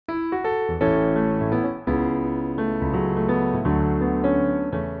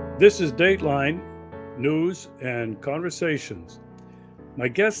This is Dateline News and Conversations. My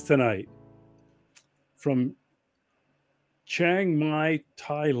guest tonight from Chang Mai,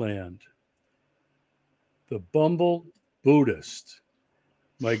 Thailand, the Buddhist,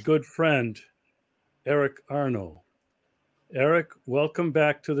 my good friend, Eric Arnow. Eric, welcome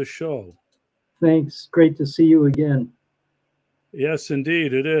back to the show. Thanks. Great to see you again. Yes,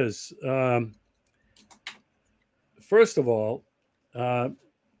 indeed, it is. First of all,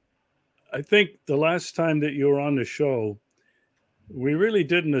 I think the last time that you were on the show, we really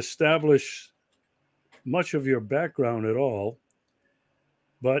didn't establish much of your background at all.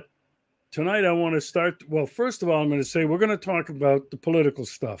 But tonight I want to start. Well, first of all, I'm going to say we're going to talk about the political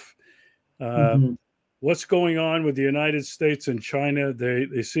stuff. What's going on with the United States and China?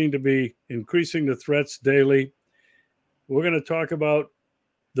 They seem to be increasing the threats daily. We're going to talk about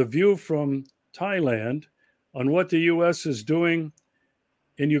the view from Thailand on what the U.S. is doing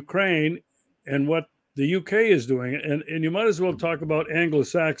in Ukraine and what the UK is doing. And you might as well talk about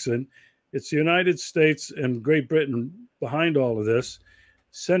Anglo-Saxon. It's the United States and Great Britain behind all of this,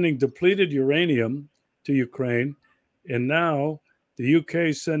 sending depleted uranium to Ukraine, and now the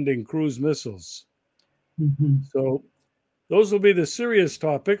UK sending cruise missiles. So those will be the serious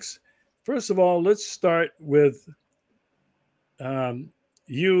topics. First of all, let's start with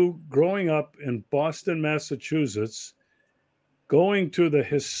you growing up in Boston, Massachusetts, going to the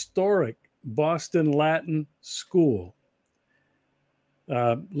historic Boston Latin School.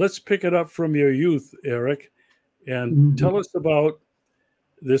 Let's pick it up from your youth, Eric, and tell us about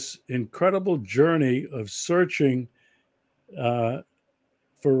this incredible journey of searching for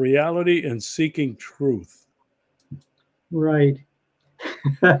reality and seeking truth. Right.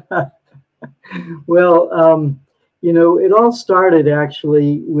 Well, you know, it all started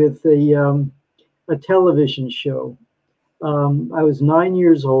actually with a television show. I was 9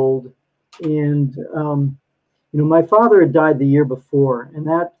 years old, and you know, my father had died the year before, and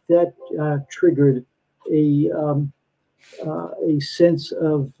that triggered a sense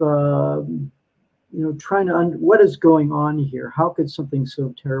of you know, trying to what is going on here? How could something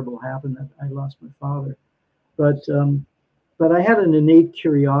so terrible happen that I lost my father? But I had an innate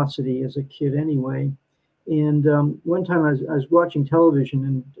curiosity as a kid anyway. And one time I was watching television,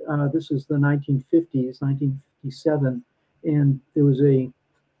 and this was the 1950s, 1957, and there was it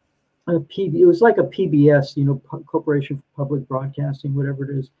was like a PBS, you know, Corporation for Public Broadcasting, whatever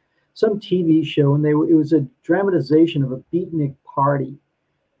it is, some TV show, and it was a dramatization of a beatnik party.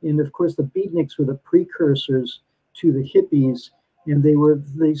 And of course, the beatniks were the precursors to the hippies, and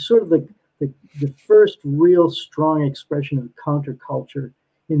they sort of the first real strong expression of counterculture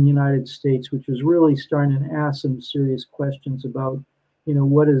in the United States, which was really starting to ask some serious questions about, you know,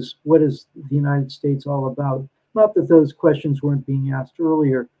 what is the United States all about? Not that those questions weren't being asked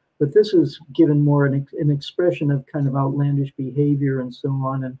earlier, but this is given more an expression of kind of outlandish behavior and so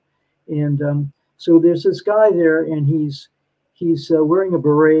on. And so there's this guy there, and he's wearing a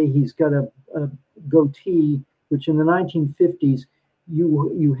beret. He's got a goatee, which in the 1950s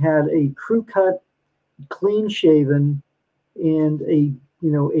you had a crew cut, clean shaven, and a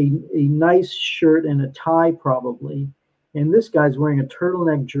nice shirt and a tie probably. And this guy's wearing a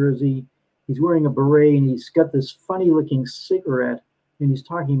turtleneck jersey. He's wearing a beret, and he's got this funny looking cigarette, and he's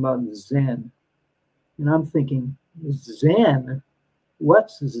talking about Zen. And I'm thinking, Zen?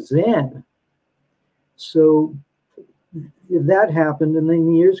 What's Zen? So that happened, and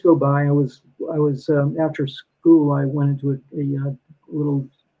then years go by. I was after school, I went into a little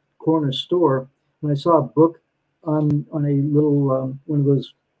corner store, and I saw a book on a little one of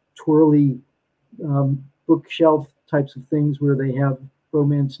those twirly bookshelf types of things where they have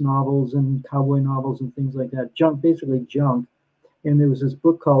romance novels and cowboy novels and things like that, basically junk. And there was this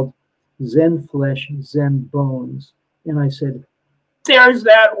book called Zen Flesh, Zen Bones, and I said, "There's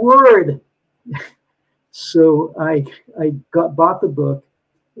that word." So I bought the book,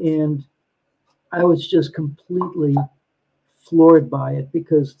 and I was just completely floored by it,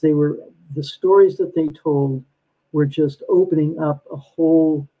 because the stories that they told were just opening up a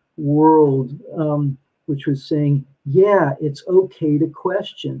whole world, which was saying, yeah, it's okay to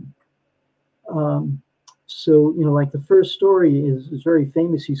question. So, you know, like the first story is very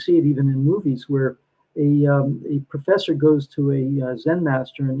famous. You see it even in movies, where a professor goes to a Zen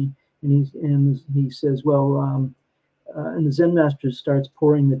master, and he says, well, and the Zen master starts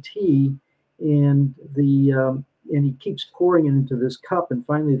pouring the tea, and he keeps pouring it into this cup, and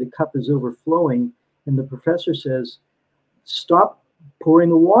finally the cup is overflowing, and the professor says, "Stop pouring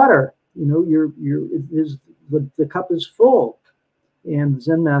the water. You know, the cup is full." And the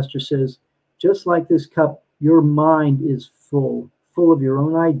Zen master says, "Just like this cup, your mind is full. full of your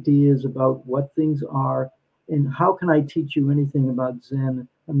own ideas about what things are. And how can I teach you anything about Zen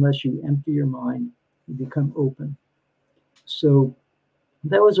unless you empty your mind and become open? So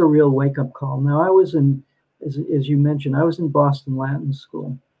that was a real wake-up call. Now, I was in, as you mentioned, I was in Boston Latin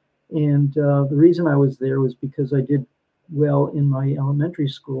School. And the reason I was there was because I did well in my elementary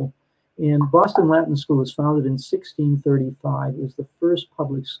school. And Boston Latin School was founded in 1635. It was the first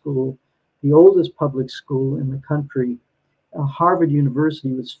public school, the oldest public school in the country. Harvard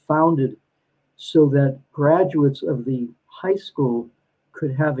University was founded so that graduates of the high school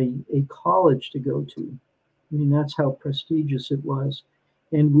could have a college to go to. I mean, that's how prestigious it was.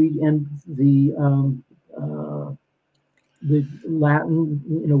 And the Latin,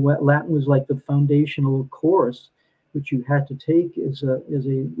 Latin was like the foundational course which you had to take as a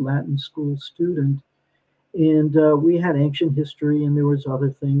Latin school student. And we had ancient history, and there was other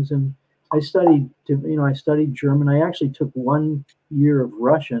things. And I studied German. I actually took 1 year of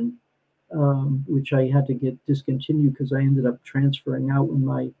Russian, which I had to get discontinued because I ended up transferring out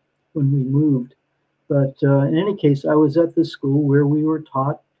when we moved. But in any case, I was at this school where we were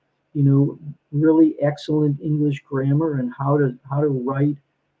taught, really excellent English grammar and how to write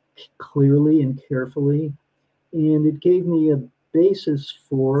clearly and carefully. And it gave me a basis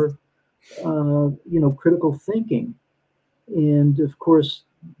for, critical thinking. And of course,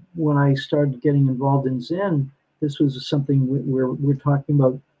 when I started getting involved in Zen, this was something where we're talking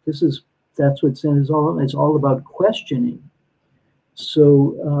about, that's what Zen is all about. It's all about questioning.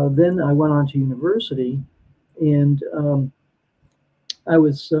 So then I went on to university, and I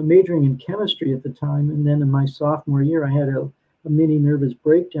was majoring in chemistry at the time. And then in my sophomore year, I had a mini nervous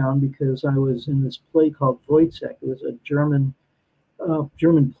breakdown because I was in this play called Wojciech. It was a German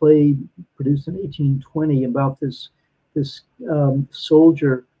play produced in 1820 about this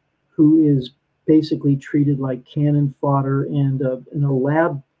soldier who is basically treated like cannon fodder, and in a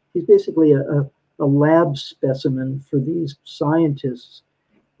lab, he's basically a lab specimen for these scientists,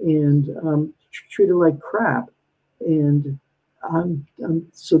 and treated like crap. And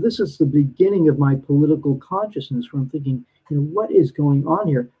so this is the beginning of my political consciousness, where I'm thinking, what is going on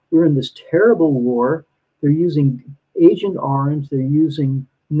here? We're in this terrible war. They're using Agent Orange. They're using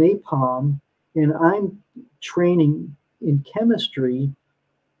napalm. And I'm training in chemistry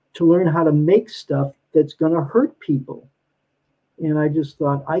to learn how to make stuff that's going to hurt people. And I just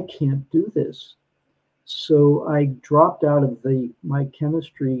thought, I can't do this. So I dropped out of my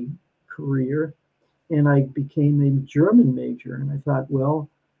chemistry career, and I became a German major. And I thought, well,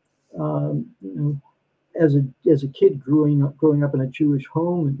 as a kid growing up in a Jewish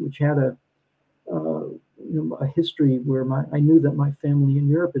home, which had a history where I knew that my family in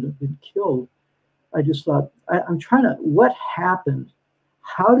Europe had been killed, I just thought, what happened?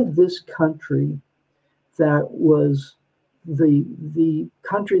 How did this country that was the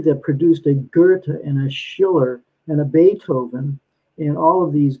country that produced a Goethe and a Schiller and a Beethoven and all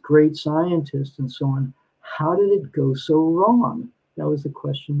of these great scientists and so on, how did it go so wrong? That was the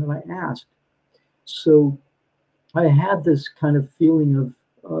question that I asked. So I had this kind of feeling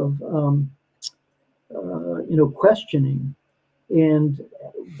of questioning. And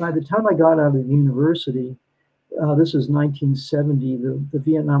by the time I got out of university, this is 1970, the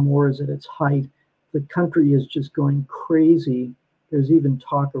Vietnam War is at its height. The country is just going crazy. There's even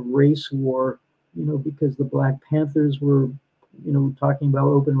talk of race war, because the Black Panthers were, talking about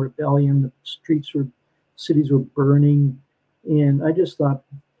open rebellion. The cities were burning. And I just thought,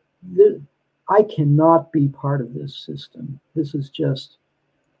 I cannot be part of this system. This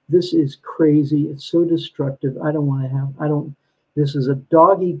is crazy. It's so destructive. This is a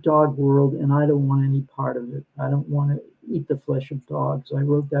dog-eat-dog world, and I don't want any part of it. I don't want to eat the flesh of dogs. I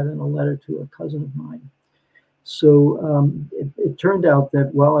wrote that in a letter to a cousin of mine. So it turned out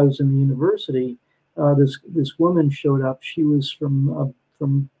that while I was in the university, this woman showed up. She was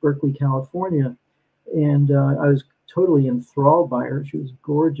from Berkeley, California, and I was totally enthralled by her. She was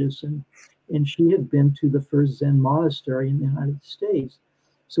gorgeous, and she had been to the first Zen monastery in the United States.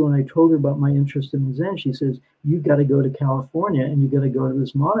 So when I told her about my interest in Zen, she says, "You got to go to California, and you got to go to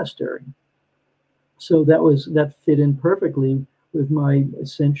this monastery." So that fit in perfectly with my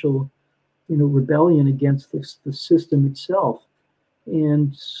essential, rebellion against the system itself.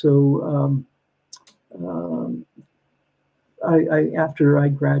 And so after I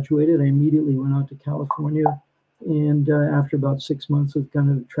graduated, I immediately went out to California. And after about 6 months of kind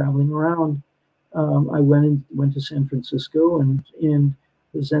of traveling around, I went to San Francisco, and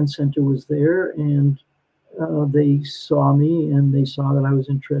the Zen Center was there, and they saw me, and they saw that I was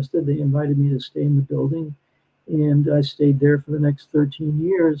interested. They invited me to stay in the building, and I stayed there for the next 13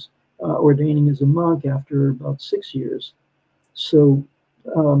 years, ordaining as a monk after about 6 years. So,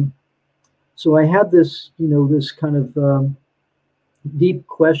 um, so I had this, this kind of deep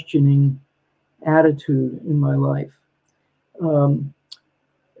questioning attitude in my life. Um,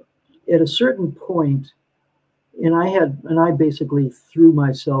 at a certain point, and I basically threw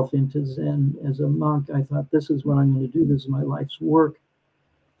myself into Zen as a monk. I thought, this is what I'm going to do. This is my life's work.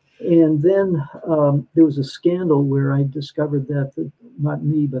 And then there was a scandal where I discovered that, not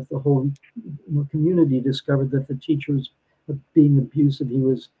me, but the whole community discovered that the teacher was being abusive. He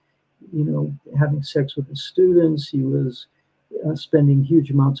was, having sex with the students. He was spending huge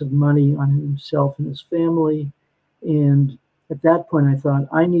amounts of money on himself and his family. And at that point, I thought,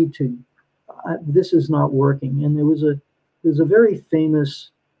 I need to. This is not working. And there's a very famous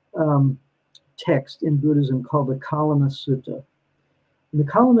text in Buddhism called the Kalama Sutta. And the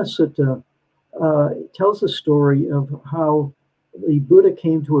Kalama Sutta tells the story of how the Buddha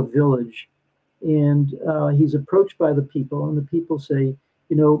came to a village, and he's approached by the people, and the people say,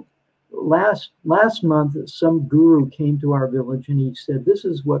 last month some guru came to our village, and he said, this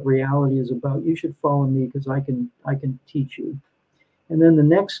is what reality is about. You should follow me because I can teach you. And then the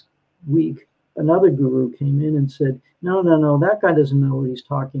next week, another guru came in and said, no, that guy doesn't know what he's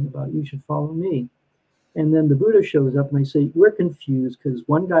talking about. You should follow me. And then the Buddha shows up and they say, we're confused because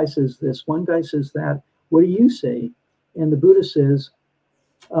one guy says this, one guy says that. What do you say? And the Buddha says,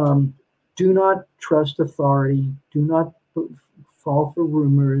 do not trust authority. Do not fall for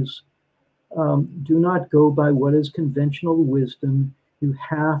rumors. Do not go by what is conventional wisdom. You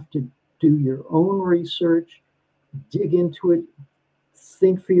have to do your own research, dig into it,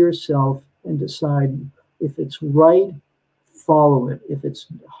 think for yourself, and decide if it's right, follow it. If it's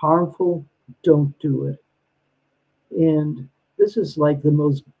harmful, don't do it. And this is like the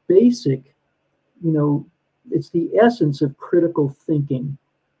most basic, it's the essence of critical thinking,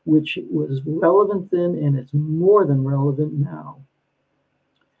 which was relevant then, and it's more than relevant now.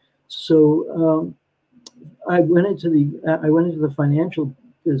 So I went into the financial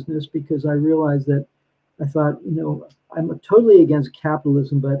business because I realized that I thought, I'm totally against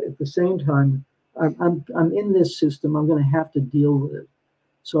capitalism, but at the same time, I'm in this system. I'm going to have to deal with it.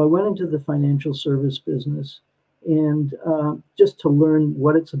 So I went into the financial service business, and just to learn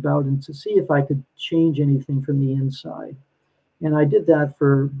what it's about and to see if I could change anything from the inside. And I did that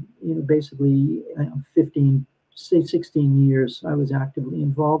for basically 16 years. I was actively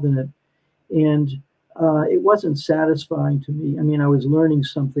involved in it, and it wasn't satisfying to me. I mean, I was learning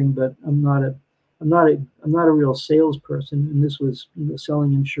something, but I'm not a real salesperson. And this was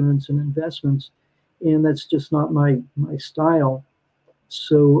selling insurance and investments, and that's just not my style.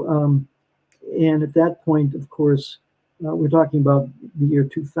 So, and at that point, of course, we're talking about the year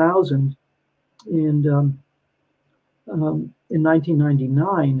 2000, and in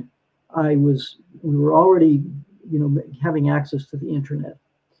 1999, we were already, having access to the internet,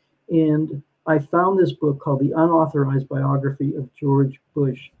 and I found this book called The Unauthorized Biography of George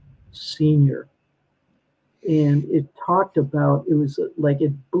Bush Sr. And it talked about, it was like,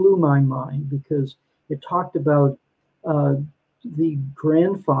 it blew my mind because it talked about the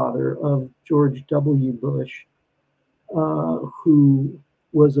grandfather of George W. Bush, who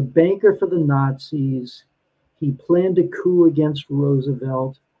was a banker for the Nazis. He planned a coup against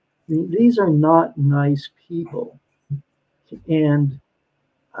Roosevelt. These are not nice people. And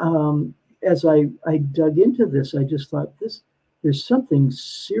as I dug into this, I just thought, there's something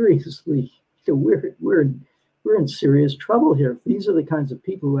seriously, we're in serious trouble here. If these are the kinds of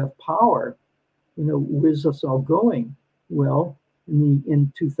people who have power, where's this all going? Well,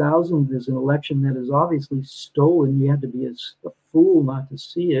 in 2000, there's an election that is obviously stolen. You had to be a fool not to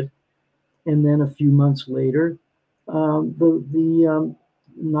see it. And then a few months later, the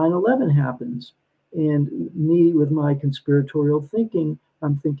 9/11 happens. And me, with my conspiratorial thinking,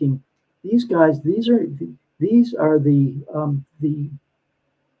 I'm thinking, these guys, these are the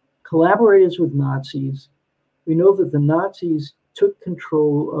collaborators with Nazis. We know that the Nazis took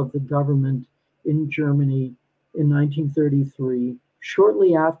control of the government in Germany in 1933.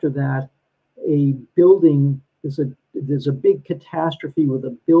 Shortly after that, there's a big catastrophe with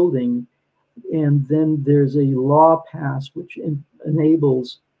a building, and then there's a law passed which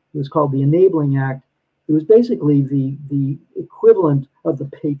enables. It was called the Enabling Act. It was basically the equivalent of the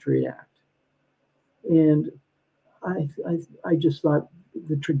Patriot Act. And I just thought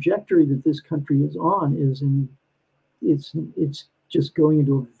the trajectory that this country is on it's just going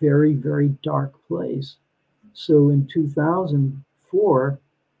into a very, very dark place. So in 2004,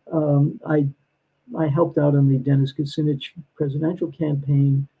 I helped out on the Dennis Kucinich presidential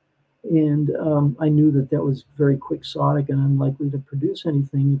campaign, and I knew that was very quixotic and unlikely to produce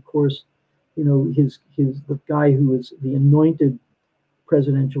anything. Of course, the guy who was the anointed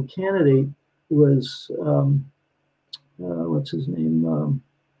presidential candidate was what's his name?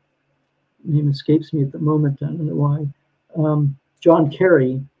 Name escapes me at the moment. I don't know why. John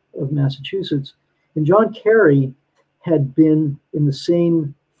Kerry of Massachusetts, and John Kerry had been in the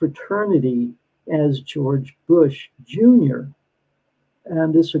same fraternity as George Bush Jr.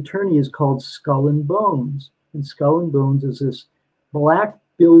 And this fraternity is called Skull and Bones. And Skull and Bones is this black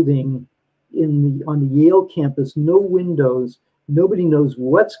building on the Yale campus, no windows, nobody knows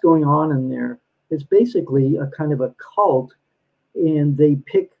what's going on in there. It's basically a kind of a cult, and they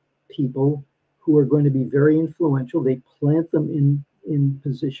pick people who are going to be very influential. They plant them in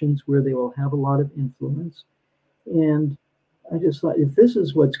positions where they will have a lot of influence. And I just thought, if this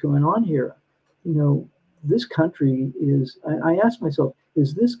is what's going on here, this country is, I asked myself,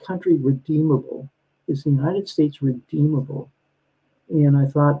 is this country redeemable? Is the United States redeemable? And I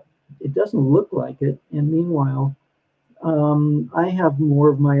thought, it doesn't look like it. And meanwhile, I have more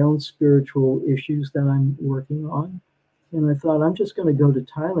of my own spiritual issues that I'm working on. And I thought, I'm just going to go to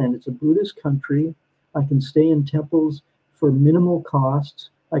Thailand. It's a Buddhist country. I can stay in temples for minimal costs.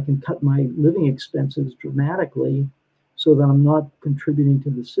 I can cut my living expenses dramatically so that I'm not contributing to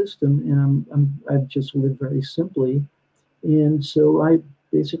the system. And I've just lived very simply. And so I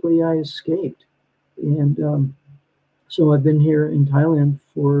escaped. And so I've been here in Thailand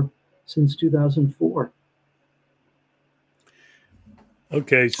since 2004.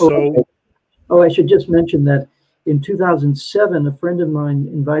 Okay, so... Oh, I should just mention that in 2007, a friend of mine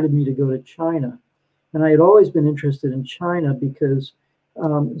invited me to go to China. And I had always been interested in China because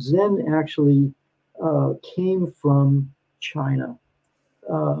Zen actually came from China.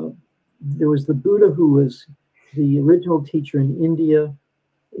 There was the Buddha who was the original teacher in India.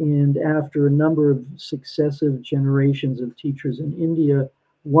 And after a number of successive generations of teachers in India,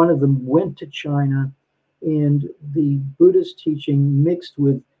 one of them went to China, and the Buddhist teaching mixed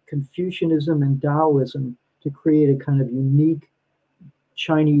with Confucianism and Taoism to create a kind of unique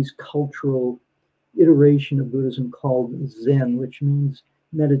Chinese cultural iteration of Buddhism called Zen, which means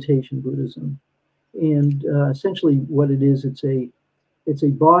meditation Buddhism. And essentially what it is, it's a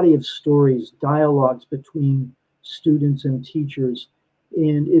body of stories, dialogues between students and teachers,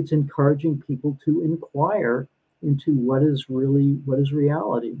 and it's encouraging people to inquire into what is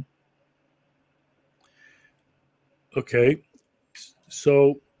reality. Okay,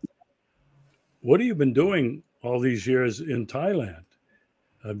 so what have you been doing all these years in Thailand?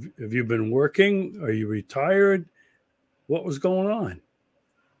 Have you been working? Are you retired? What was going on?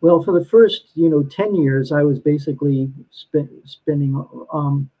 Well, for the first 10 years, I was basically spending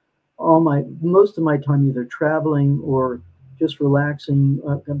most of my time either traveling or just relaxing,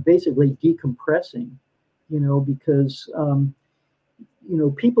 basically decompressing, because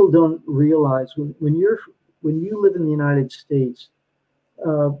people don't realize when you live in the United States,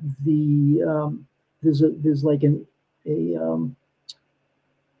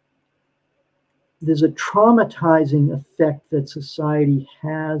 there's a traumatizing effect that society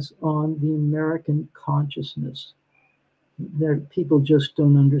has on the American consciousness. People just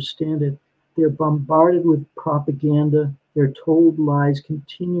don't understand it. They're bombarded with propaganda. They're told lies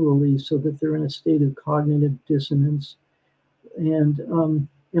continually so that they're in a state of cognitive dissonance. And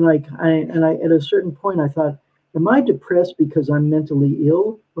at a certain point, I thought, am I depressed because I'm mentally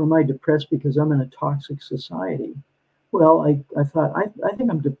ill, or am I depressed because I'm in a toxic society? Well, I thought, I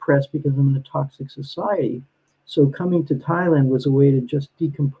think I'm depressed because I'm in a toxic society. So coming to Thailand was a way to just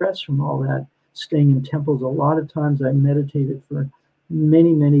decompress from all that, staying in temples. A lot of times I meditated for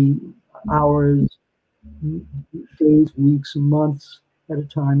many, many hours, days, weeks, months at a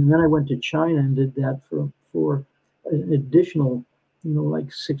time. And then I went to China and did that for an additional,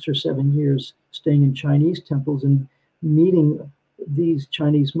 like 6 or 7 years, staying in Chinese temples and meeting these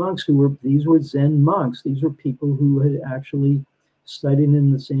Chinese monks these were Zen monks. These were people who had actually studied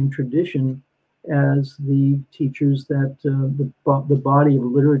in the same tradition as the teachers that the body of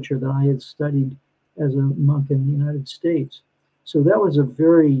literature that I had studied as a monk in the United States. So that was a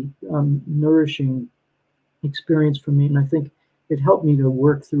very nourishing experience for me, and I think it helped me to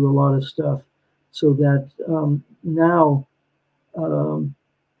work through a lot of stuff. So that now,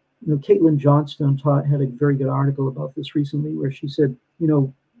 Caitlin Johnstone had a very good article about this recently, where she said,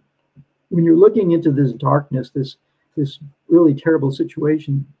 when you're looking into this darkness, this really terrible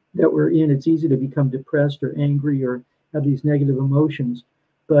situation that we're in, it's easy to become depressed or angry or have these negative emotions.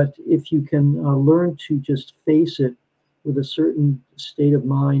 But if you can learn to just face it with a certain state of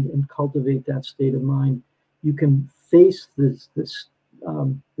mind and cultivate that state of mind, you can face this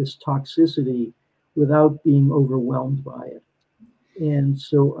toxicity without being overwhelmed by it. And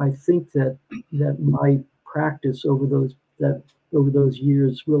so I think that my practice over those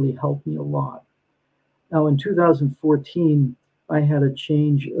years really helped me a lot. Now in 2014, I had a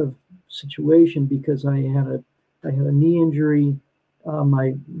change of situation because I had a knee injury.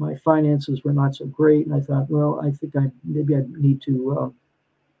 My finances were not so great, and I thought, well, I think maybe I need to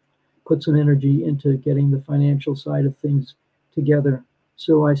put some energy into getting the financial side of things together.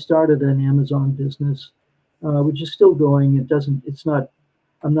 So I started an Amazon business, which is still going.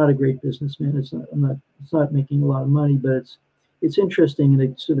 I'm not a great businessman. It's not making a lot of money, but it's interesting, and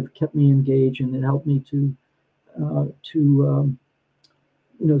it sort of kept me engaged, and it helped me to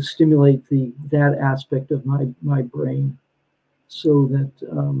stimulate that aspect of my brain, so that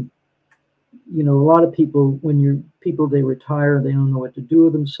a lot of people, they retire, they don't know what to do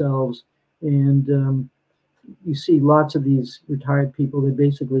with themselves, and you see lots of these retired people. They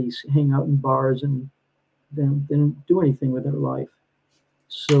basically hang out in bars and they don't do anything with their life.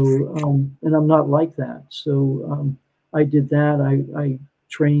 So, and I'm not like that. So I did that. I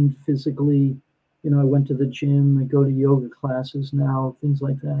trained physically. I went to the gym. I go to yoga classes now, things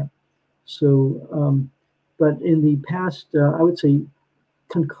like that. So, but in the past, I would say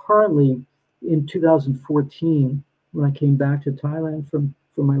concurrently in 2014, when I came back to Thailand from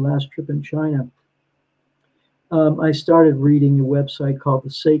my last trip in China, I started reading a website called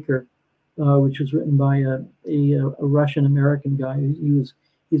The Saker, which was written by a Russian American guy.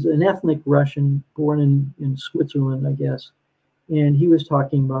 He's an ethnic Russian born in Switzerland, I guess, and he was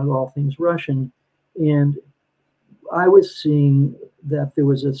talking about all things Russian, and I was seeing that there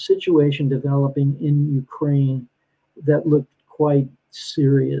was a situation developing in Ukraine that looked quite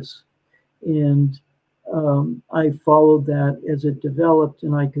serious, and I followed that as it developed,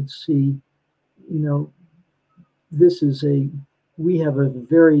 and I could see, we have a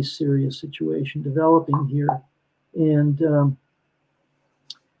very serious situation developing here, and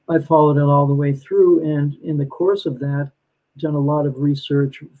I followed it all the way through, and in the course of that, done a lot of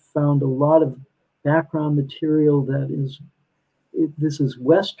research, found a lot of background material this is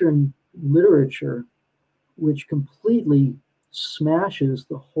Western literature, which completely smashes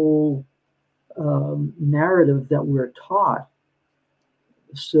the whole narrative that we're taught.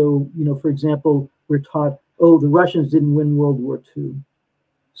 So, for example, we're taught, oh, the Russians didn't win World War II.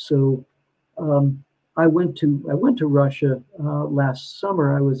 So I went to Russia last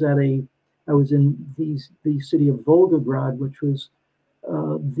summer. I was in the city of Volgograd, which was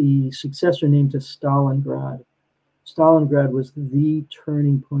the successor name to Stalingrad. Stalingrad was the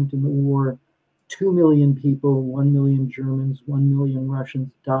turning point in the war. 2 million people, 1 million Germans, 1 million Russians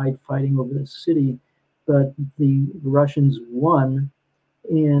died fighting over this city, but the Russians won.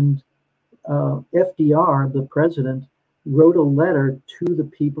 And FDR, the president, wrote a letter to the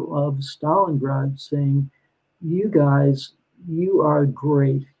people of Stalingrad saying, you guys, you are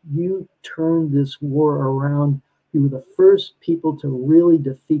great. You turned this war around. You were the first people to really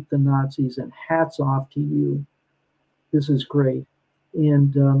defeat the Nazis, and hats off to you. This is great.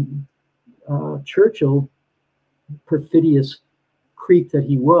 And Churchill, perfidious creep that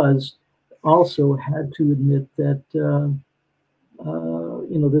he was, also had to admit that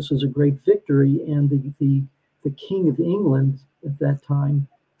this was a great victory, and the King of England at that time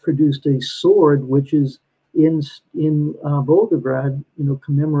produced a sword, which is in Volgograd,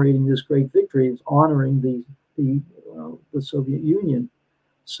 commemorating this great victory. It's honoring the Soviet Union.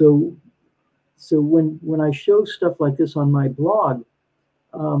 So when I show stuff like this on my blog,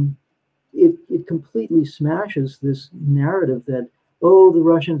 it completely smashes this narrative that, oh, the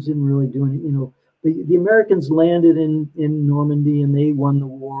Russians didn't really do anything. The Americans landed in Normandy and they won the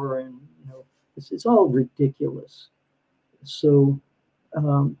war, and it's all ridiculous. So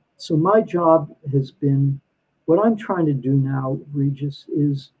so my job has been, what I'm trying to do now, Regis,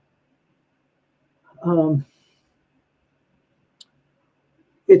 is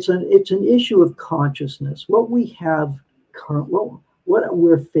it's an issue of consciousness. What we have what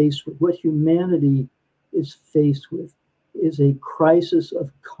we're faced with, what humanity is faced with, is a crisis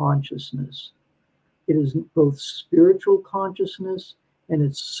of consciousness. It is both spiritual consciousness and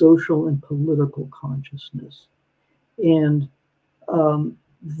it's social and political consciousness. And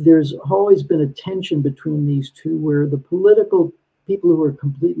there's always been a tension between these two, where the political people who are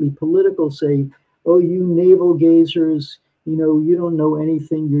completely political say, oh, you navel gazers, you don't know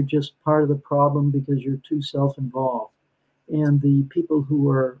anything, you're just part of the problem because you're too self-involved. And the people who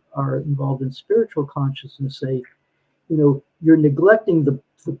are involved in spiritual consciousness say, you're neglecting the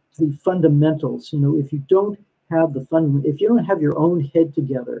fundamentals. If you don't have if you don't have your own head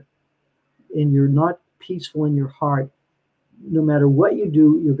together and you're not peaceful in your heart, no matter what you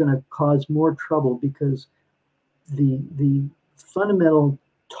do, you're going to cause more trouble, because the fundamental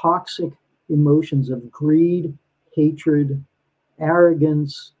toxic emotions of greed, hatred,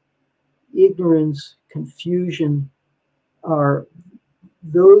 arrogance, ignorance, confusion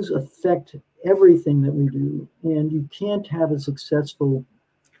those affect everything that we do. And you can't have a successful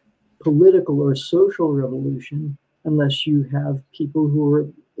political or social revolution unless you have people who are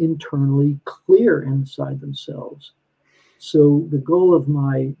internally clear inside themselves. So the goal of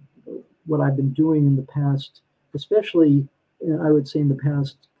what I've been doing in the past, especially I would say in the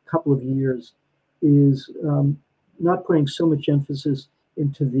past couple of years, is not putting so much emphasis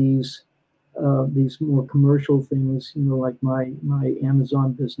into these more commercial things, like my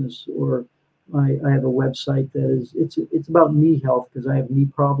Amazon business, or I have a website that is it's about knee health because I have knee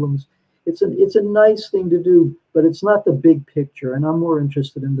problems. It's a nice thing to do, but it's not the big picture, and I'm more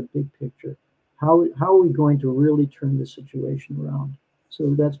interested in the big picture. How are we going to really turn this situation around?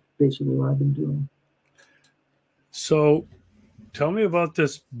 So that's basically what I've been doing. So tell me about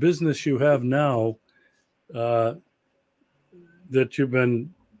this business you have now that you've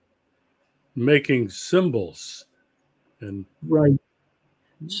been making symbols. And right.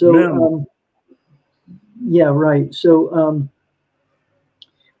 So yeah, right. So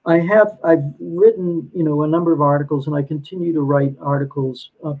I've written a number of articles, and I continue to write articles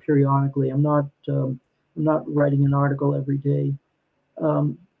periodically. I'm not writing an article every day,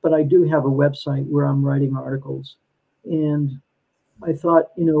 but I do have a website where I'm writing articles. And I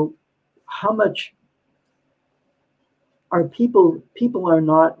thought, how much are people are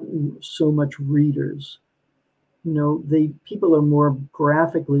not so much readers. People are more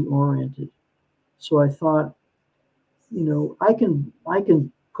graphically oriented. So I thought, I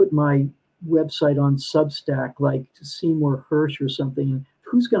can put my website on Substack, like to Seymour Hirsch or something. And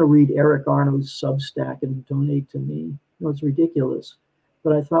who's going to read Eric Arnow's Substack and donate to me? It's ridiculous.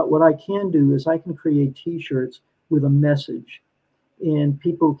 But I thought what I can do is I can create T-shirts with a message, and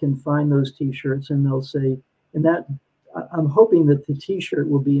people can find those T-shirts and they'll say, and that I'm hoping that the T-shirt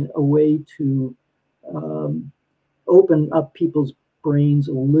will be a way to open up people's brains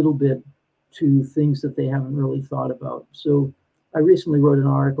a little bit to things that they haven't really thought about. So I recently wrote an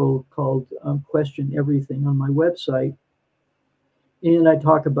article called Question Everything on my website, and I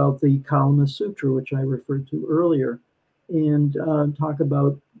talk about the Kalama Sutra, which I referred to earlier, and talk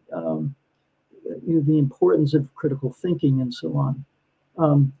about the importance of critical thinking and so on.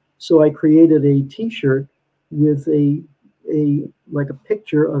 So I created a T-shirt with a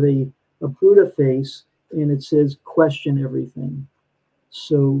picture of a Buddha face, and it says "Question Everything."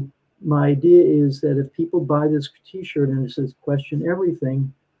 So my idea is that if people buy this T-shirt and it says "Question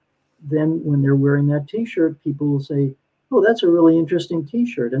Everything," then when they're wearing that T-shirt, people will say, "Oh, that's a really interesting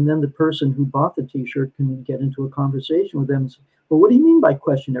T-shirt," and then the person who bought the T-shirt can get into a conversation with them and say, "Well, what do you mean by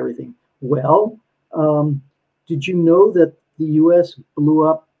question everything?" Well, did you know that the U.S. blew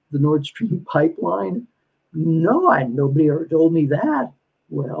up the Nord Stream pipeline? No, nobody ever told me that.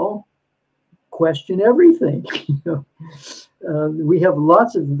 Well, question everything. We have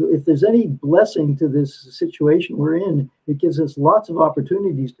lots of, if there's any blessing to this situation we're in, it gives us lots of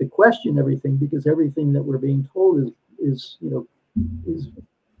opportunities to question everything, because everything that we're being told is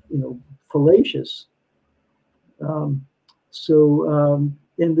fallacious. And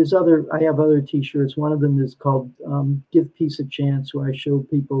I have other T-shirts. One of them is called "Give Peace a Chance," where I show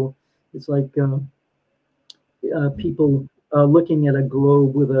people, it's like people looking at a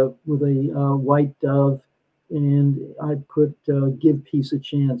globe with a white dove, and I put "Give Peace a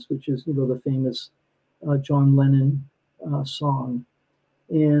Chance," which is the famous John Lennon song.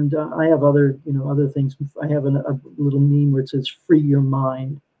 And I have other things. I have a little meme where it says "Free your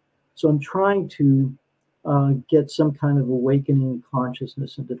mind." So I'm trying to get some kind of awakening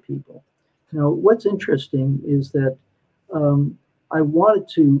consciousness into people. Now, what's interesting is that I wanted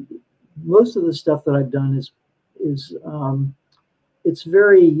to. Most of the stuff that I've done is it's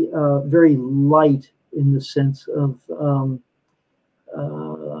very very light in the sense of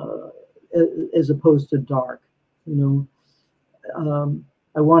as opposed to dark.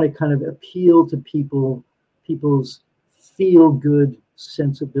 I want to kind of appeal to people's feel-good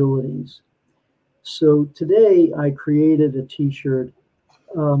sensibilities. So today I created a T-shirt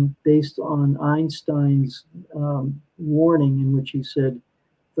based on Einstein's warning, in which he said,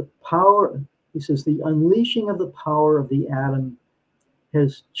 the unleashing of the power of the atom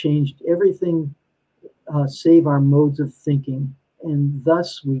has changed everything save our modes of thinking, and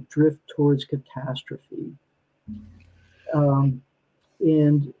thus we drift towards catastrophe.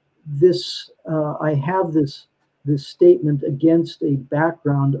 And this, I have this statement against a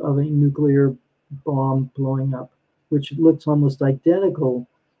background of a nuclear bomb blowing up, which looks almost identical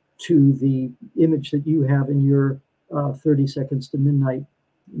to the image that you have in your 30 Seconds to Midnight,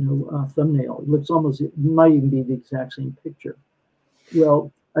 thumbnail. It looks almost, it might even be the exact same picture.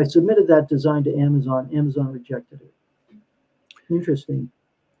 Well, I submitted that design to Amazon. Amazon rejected it. Interesting.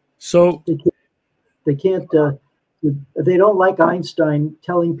 So they can't. They don't like Einstein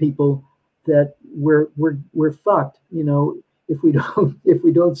telling people that we're fucked. If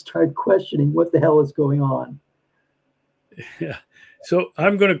we don't start questioning what the hell is going on. Yeah. So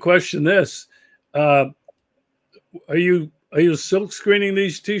I'm going to question this. Are you silk screening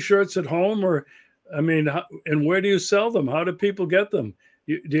these T-shirts at home, or, I mean, and where do you sell them? How do people get them?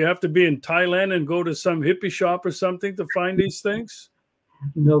 Do you have to be in Thailand and go to some hippie shop or something to find these things?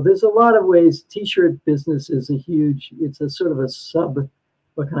 No, there's a lot of ways. T-shirt business is it's a sort of a sub,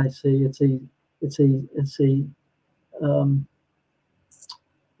 what can I say? It's a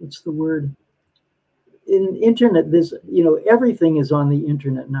what's the word? In internet, everything is on the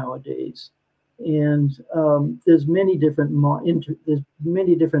internet nowadays. And there's many different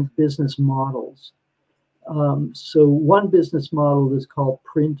business models. So one business model is called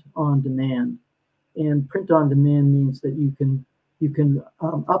print on demand, and print on demand means that you can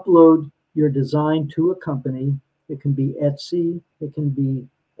upload your design to a company. It can be Etsy, it can be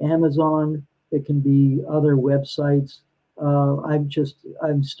Amazon, it can be other websites. I'm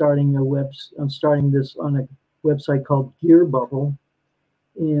starting this on a website called Gear Bubble.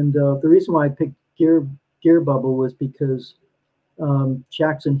 And the reason why I picked Gear Bubble was because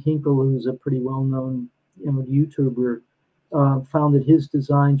Jackson Hinkle, who's a pretty well-known YouTuber, found that his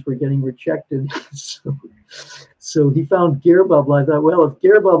designs were getting rejected. so he found Gear Bubble. I thought, well, if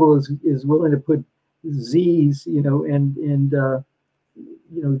Gear Bubble is willing to put Z's, and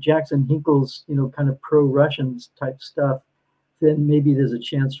Jackson Hinkle's, kind of pro-Russians type stuff, then maybe there's a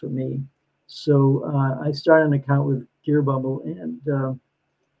chance for me. So I started an account with Gear Bubble, and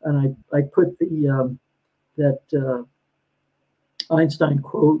I put that Einstein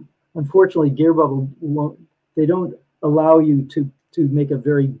quote. Unfortunately, Gear Bubble they don't allow you to make a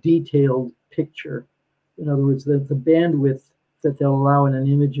very detailed picture. In other words, the bandwidth that they'll allow in an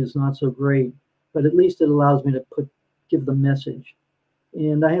image is not so great, but at least it allows me to give the message.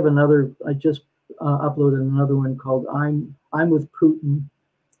 And I have I just uploaded another one called I'm with Putin,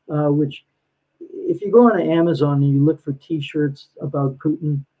 which, if you go on Amazon and you look for T-shirts about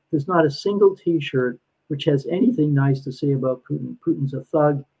Putin, there's not a single T-shirt which has anything nice to say about Putin. Putin's a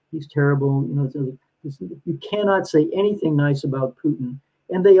thug. He's terrible. You cannot say anything nice about Putin,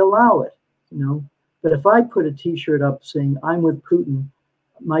 and they allow it. But if I put a T-shirt up saying I'm with Putin,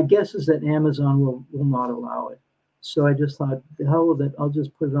 my guess is that Amazon will not allow it. So I just thought, the hell with it. I'll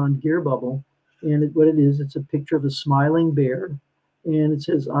just put it on Gear Bubble, and what it is, it's a picture of a smiling bear, and it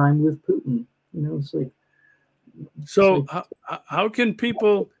says I'm with Putin. It's like. So how can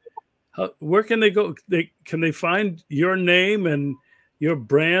people? Where can they go? Can they find your name and your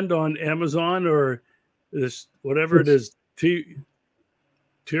brand on Amazon or this whatever it is,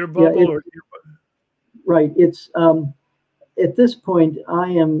 Tear Bubble or? Right. It's at this point I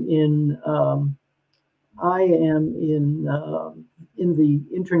am in the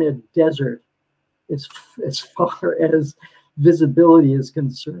internet desert as far as visibility is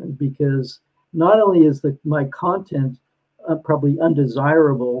concerned, because not only is my content probably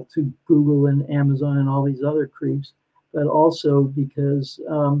undesirable to Google and Amazon and all these other creeps, but also because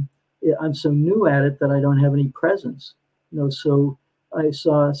I'm so new at it that I don't have any presence. So I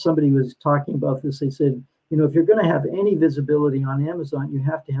saw somebody was talking about this. They said, if you're going to have any visibility on Amazon, you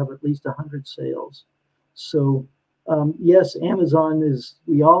have to have at least 100 sales. So yes, Amazon is,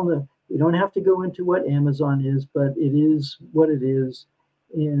 we all know, we don't have to go into what Amazon is, but it is what it is.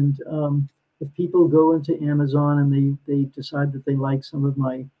 And if people go into Amazon and they decide that they like some of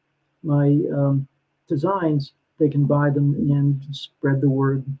my designs, they can buy them and spread the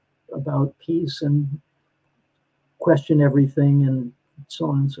word about peace and question everything and so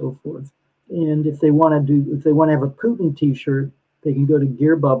on and so forth. And if they want to have a Putin T-shirt, they can go to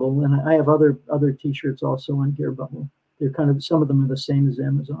Gear Bubble, and I have other T-shirts also on Gear Bubble. They're kind of, some of them are the same as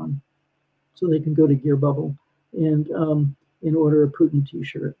Amazon, so they can go to Gear Bubble and order a Putin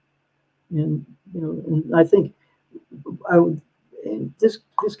T-shirt. And and I think this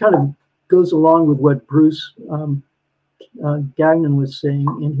kind of goes along with what Bruce Gagnon was saying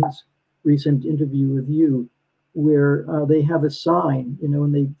in his recent interview with you, where they have a sign, and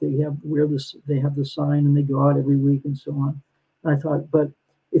they have the sign and they go out every week and so on. And I thought, but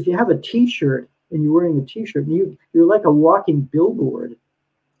if you have a T-shirt and you're wearing a T-shirt, you're like a walking billboard,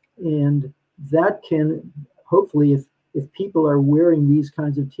 and that can hopefully, if people are wearing these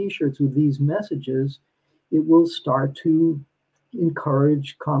kinds of T-shirts with these messages, it will start to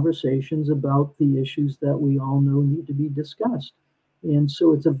encourage conversations about the issues that we all know need to be discussed. And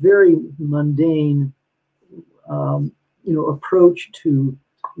so it's a very mundane, approach to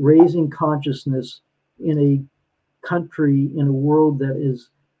raising consciousness in a country, in a world that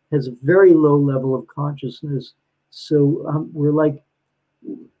has a very low level of consciousness. So we're like,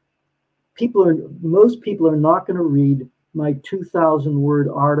 most people are not going to read my 2,000-word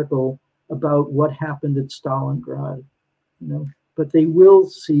article about what happened at Stalingrad, but they will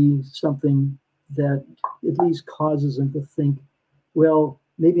see something that at least causes them to think, well,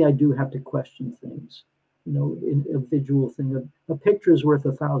 maybe I do have to question things, in a visual thing. A picture is worth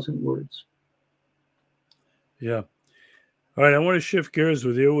 1,000 words. Yeah. All right. I want to shift gears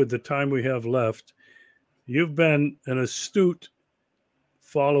with you with the time we have left. You've been an astute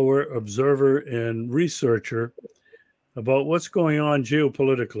follower, observer, and researcher about what's going on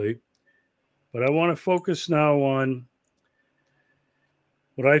geopolitically. But I want to focus now on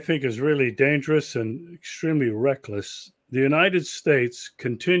what I think is really dangerous and extremely reckless. The United States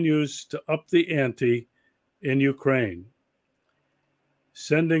continues to up the ante in Ukraine,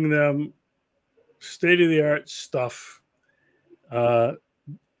 sending them state-of-the-art stuff. The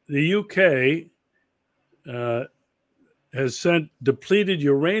UK has sent depleted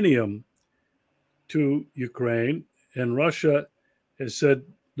uranium to Ukraine, and Russia has said,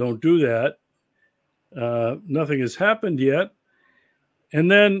 don't do that. Nothing has happened yet. And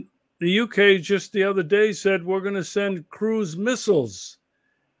then the UK just the other day said, we're going to send cruise missiles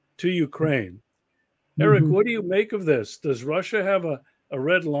to Ukraine. Eric, what do you make of this? Does Russia have a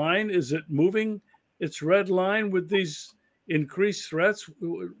red line? Is it moving its red line with these increased threats?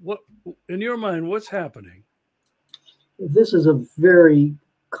 What, in your mind, what's happening? This is a very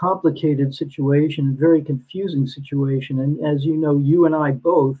complicated situation, very confusing situation. And as you know, you and I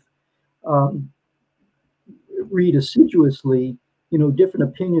both read assiduously, different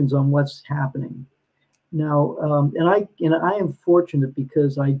opinions on what's happening. Now, and I am fortunate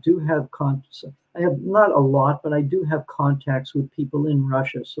because I do have I have not a lot, but I do have contacts with people in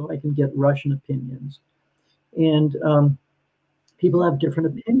Russia, so I can get Russian opinions. And people have different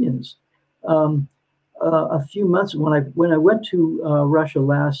opinions. A few months when I went to Russia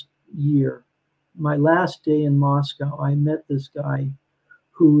last year, my last day in Moscow, I met this guy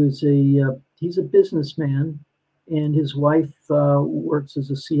who is he's a businessman, and his wife works as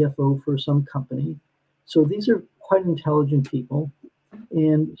a CFO for some company. So these are quite intelligent people.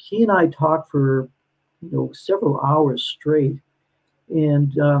 And he and I talked for several hours straight.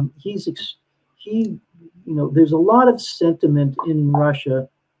 And there's a lot of sentiment in Russia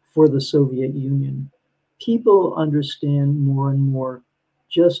for the Soviet Union. People understand more and more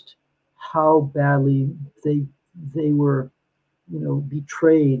just how badly they were,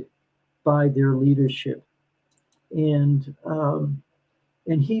 betrayed by their leadership, and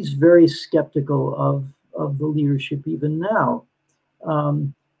he's very skeptical of the leadership even now.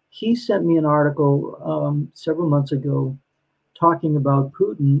 He sent me an article several months ago talking about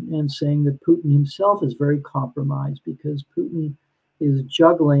Putin and saying that Putin himself is very compromised because Putin is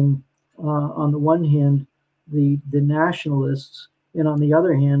juggling on the one hand the nationalists, and on the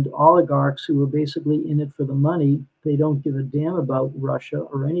other hand oligarchs who are basically in it for the money. They don't give a damn about Russia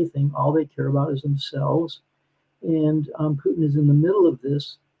or anything. All they care about is themselves. And Putin is in the middle of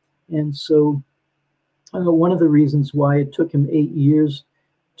this. And so one of the reasons why it took him 8 years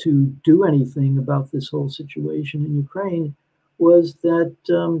to do anything about this whole situation in Ukraine was that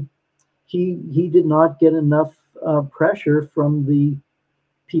he did not get enough pressure from the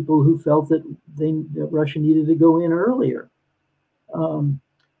people who felt that Russia needed to go in earlier.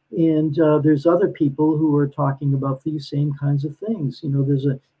 And there's other people who are talking about these same kinds of things. And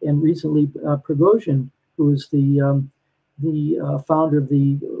recently Prigozhin, who is the founder of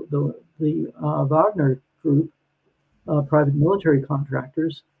the Wagner Group, private military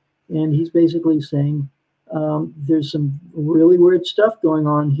contractors, and he's basically saying there's some really weird stuff going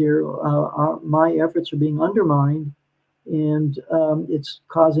on here. My efforts are being undermined, and it's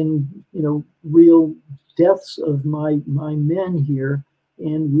causing real deaths of my men here,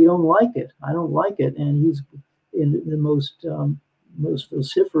 and we don't like it. I don't like it. And he's in the most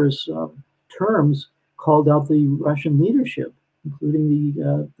vociferous terms called out the Russian leadership, including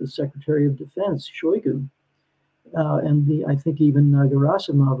the Secretary of Defense Shoigu, and I think even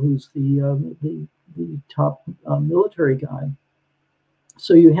Gerasimov, who's the top military guy.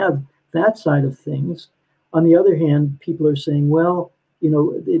 So you have that side of things. On the other hand, people are saying, well,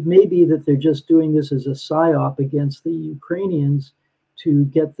 it may be that they're just doing this as a psyop against the Ukrainians to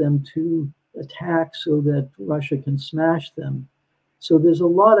get them to attack so that Russia can smash them. So there's a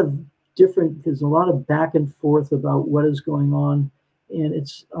lot of different. There's a lot of back and forth about what is going on, and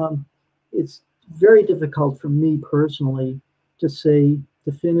it's very difficult for me personally to say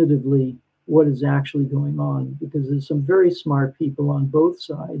definitively what is actually going on, because there's some very smart people on both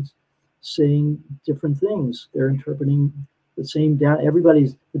sides saying different things. They're interpreting the same data.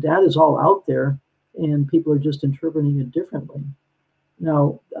 The data is all out there, and people are just interpreting it differently.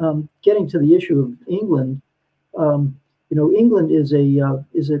 Now, getting to the issue of England, England is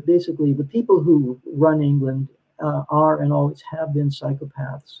basically the people who run England are and always have been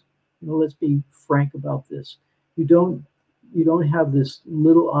psychopaths. Let's be frank about this. You don't have this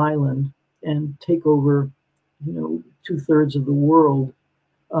little island and take over, 2/3 of the world,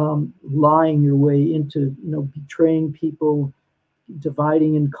 lying your way into, betraying people,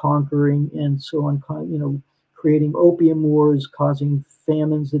 dividing and conquering, and so on, creating opium wars, causing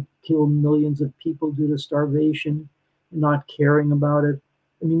famines that kill millions of people due to starvation, not caring about it.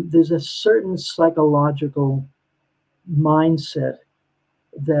 I mean, there's a certain psychological mindset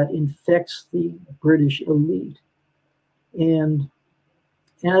that infects the British elite. And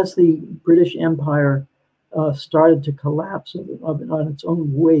as the British Empire started to collapse on its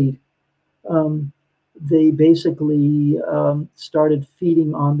own weight, they basically started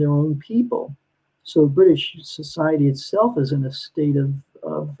feeding on their own people. So British society itself is in a state of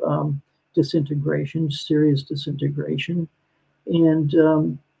disintegration, serious disintegration, and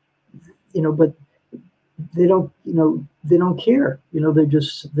but they don't care.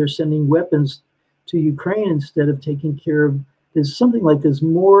 They're sending weapons to Ukraine instead of taking care of. There's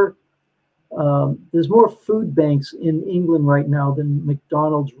more food banks in England right now than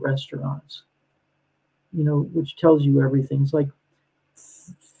McDonald's restaurants. Which tells you everything. It's like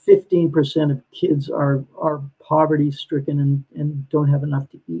 15% of kids are poverty stricken and don't have enough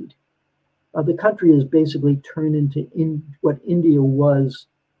to eat. The country is basically turned into what India was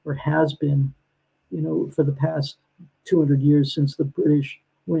or has been, for the past 200 years, since the British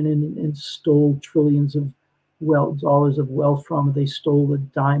went in and stole trillions of dollars of wealth from it. They stole the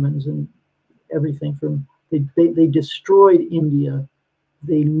diamonds and everything from. They destroyed India.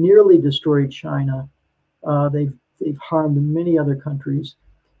 They nearly destroyed China. They've harmed many other countries.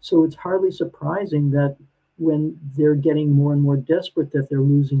 So it's hardly surprising that when they're getting more and more desperate, that they're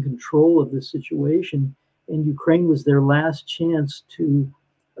losing control of the situation. And Ukraine was their last chance to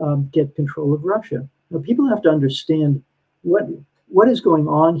get control of Russia. Now, people have to understand what is going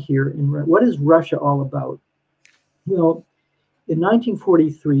on here. What is Russia all about? Well, in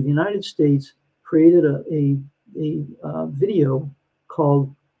 1943, the United States created a video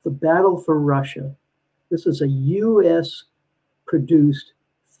called "The Battle for Russia." This is a U.S. produced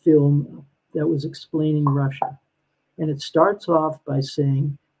film that was explaining Russia. And it starts off by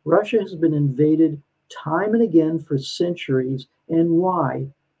saying, Russia has been invaded time and again for centuries. And why?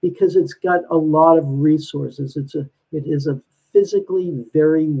 Because it's got a lot of resources. It is a physically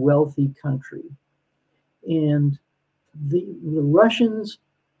very wealthy country. And the Russians,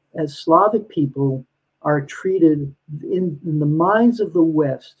 as Slavic people, are treated in the minds of the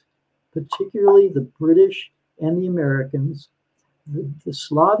West, particularly the British and the Americans. The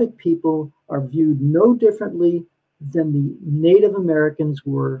Slavic people are viewed no differently than the Native Americans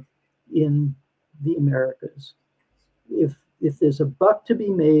were in the Americas. If there's a buck to be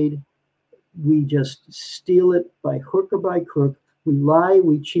made, we just steal it by hook or by crook. We lie,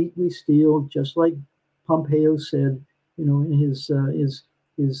 we cheat, we steal, just like Pompeo said, in his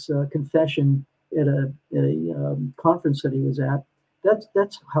confession at a conference that he was at.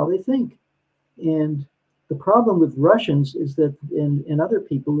 That's how they think. And the problem with Russians is that, and other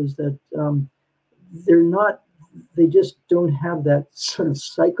people, is that they just don't have that sort of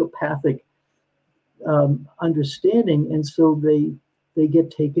psychopathic understanding, and so they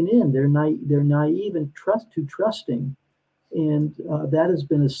get taken in. They're naive and too trusting, and that has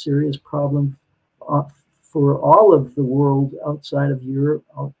been a serious problem for all of the world outside of Europe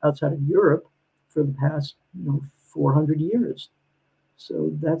for the past 400 years.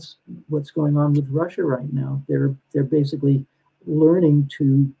 So that's what's going on with Russia right now. They're basically learning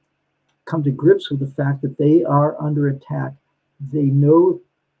to come to grips with the fact that they are under attack. They know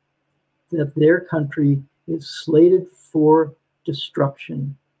that their country is slated for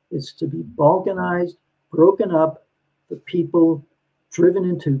destruction. It's to be balkanized, broken up, the people driven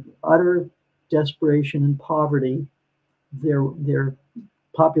into utter desperation and poverty, their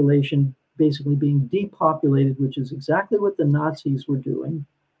population basically being depopulated, which is exactly what the Nazis were doing.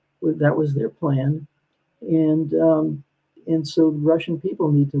 That was their plan. And so the Russian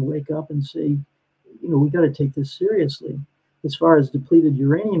people need to wake up and say, we got to take this seriously. As far as depleted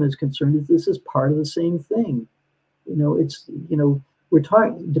uranium is concerned, this is part of the same thing. we're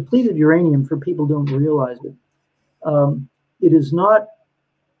talking depleted uranium. For people who don't realize it, it is not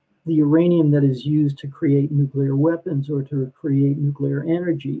the uranium that is used to create nuclear weapons or to create nuclear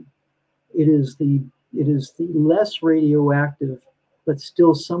energy. It is the less radioactive, but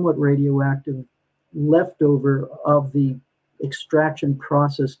still somewhat radioactive, leftover of the extraction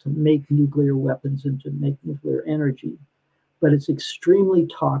process to make nuclear weapons and to make nuclear energy. But it's extremely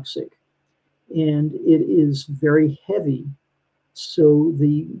toxic, and it is very heavy. So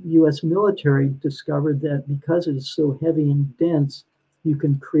the US military discovered that because it is so heavy and dense, you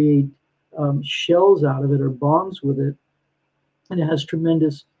can create shells out of it or bombs with it, and it has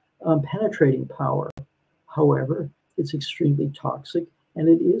tremendous penetrating power. However, it's extremely toxic, and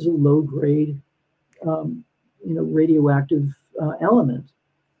it is a low-grade, radioactive element.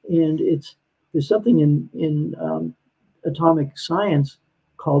 And there's something in atomic science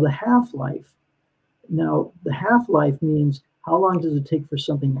called a half-life. Now, the half-life means how long does it take for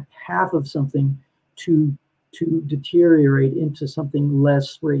something, half of something, to deteriorate into something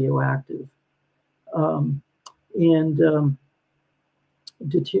less radioactive.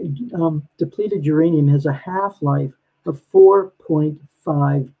 Depleted uranium has a half-life of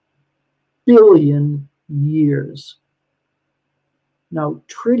 4.5 billion years. Now,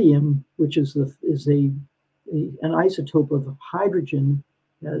 tritium, which is an isotope of hydrogen,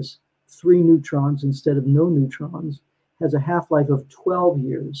 has 3 neutrons instead of no neutrons, has a half-life of 12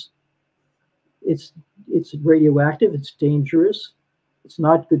 years. It's radioactive, it's dangerous, it's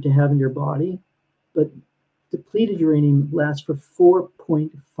not good to have in your body, but depleted uranium lasts for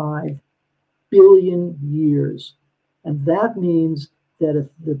 4.5 billion years. And that means that if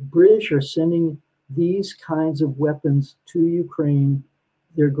the British are sending these kinds of weapons to Ukraine,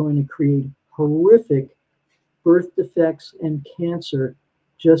 they're going to create horrific birth defects and cancer,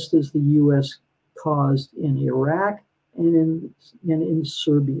 just as the US caused in Iraq and in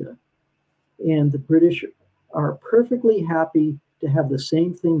Serbia. And the British are perfectly happy to have the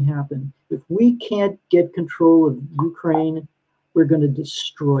same thing happen. If we can't get control of Ukraine, we're going to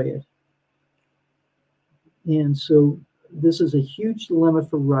destroy it. And so this is a huge dilemma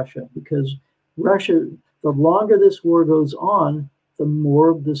for Russia, because Russia, the longer this war goes on, the more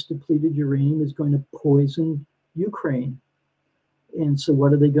of this depleted uranium is going to poison Ukraine. And so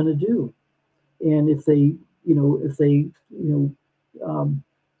what are they going to do? And if they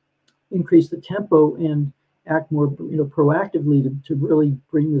increase the tempo and act more proactively to really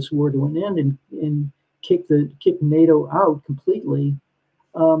bring this war to an end and kick NATO out completely,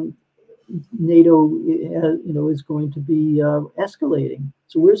 NATO is going to be escalating.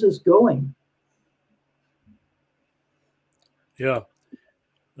 So where's this going? Yeah,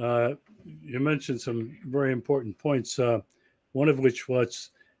 you mentioned some very important points. One of which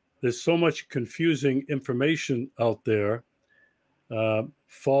was there's so much confusing information out there,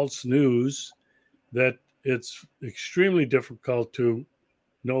 false news, that it's extremely difficult to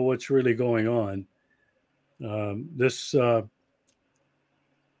know what's really going on.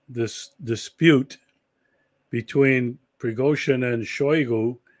 This dispute between Prigozhin and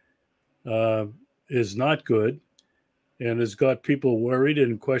Shoigu is not good, and has got people worried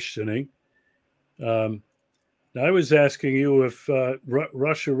and questioning. I was asking you if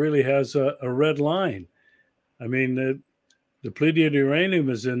Russia really has a red line. I mean, the depleted uranium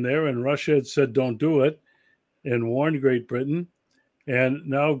is in there, and Russia had said don't do it and warned Great Britain. And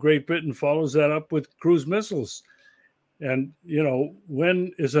now Great Britain follows that up with cruise missiles. And,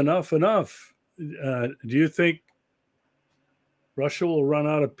 when is enough enough? Do you think Russia will run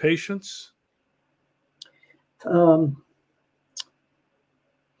out of patience?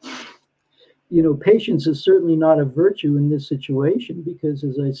 Patience is certainly not a virtue in this situation, because,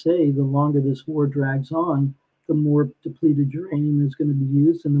 as I say, the longer this war drags on, the more depleted uranium is going to be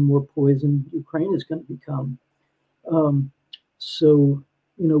used and the more poisoned Ukraine is going to become. So,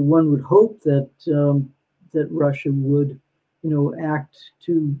 one would hope that that Russia would, act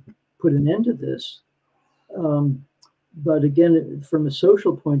to put an end to this. But again, from a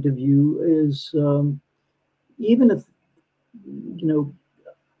social point of view, is even if,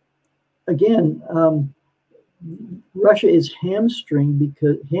 again, Russia is hamstrung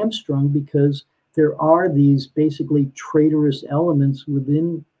because there are these basically traitorous elements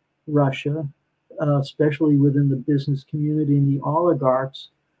within Russia, especially within the business community and the oligarchs,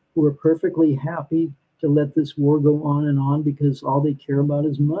 who are perfectly happy to let this war go on because all they care about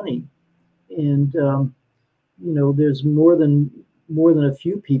is money. And there's more than a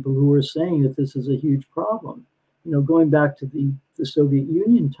few people who are saying that this is a huge problem. Going back to the Soviet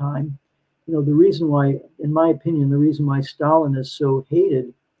Union time, the reason why, in my opinion, the reason why Stalin is so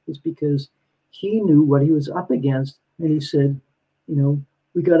hated is because he knew what he was up against, and he said, you know,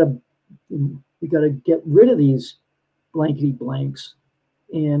 we got to get rid of these blankety blanks.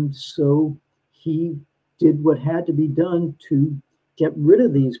 And so he did what had to be done to get rid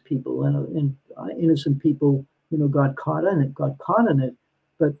of these people, and innocent people, you know, got caught in it.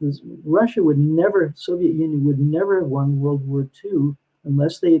 But Russia would never, Soviet Union would never have won World War II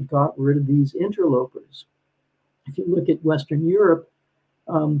unless they had got rid of these interlopers. If you look at Western Europe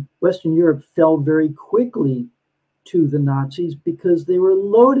fell very quickly to the Nazis because they were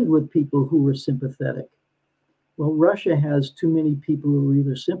loaded with people who were sympathetic. Well, Russia has too many people who are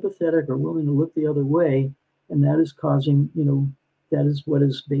either sympathetic or willing to look the other way, and that is causing, you know, that is what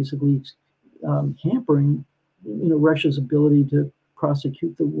is basically hampering, you know, Russia's ability to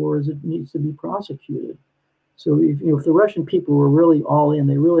prosecute the war as it needs to be prosecuted. So if, you know, if the Russian people were really all in,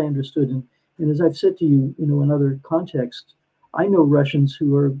 they really understood, and as I've said to you, you know, in other contexts, I know Russians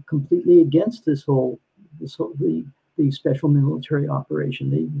who are completely against the special military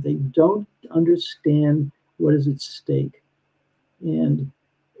operation. They don't understand what is at stake, and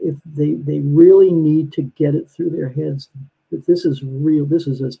if they really need to get it through their heads that this is real. This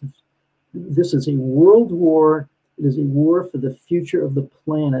is a world war. It is a war for the future of the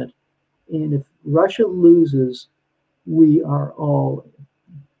planet, and if Russia loses, we are all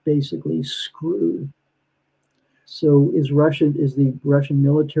basically screwed. So is the Russian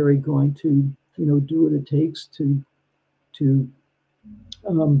military going to, you know, do what it takes to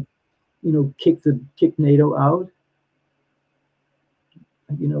you know, kick NATO out?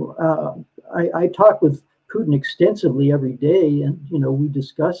 You know, I talk with Putin extensively every day, and you know, we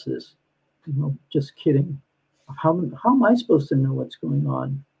discuss this. You know, just kidding. How am I supposed to know what's going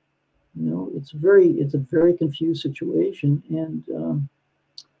on? You know, it's a very confused situation, and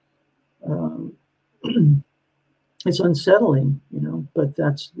it's unsettling. You know, but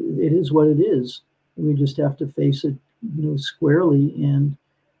it is what it is. We just have to face it, you know, squarely, and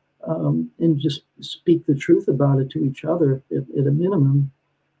just speak the truth about it to each other at a minimum,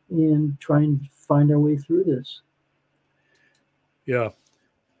 and try and find our way through this. Yeah,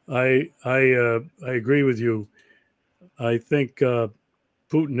 I agree with you. I think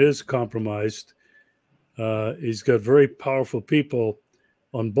Putin is compromised. He's got very powerful people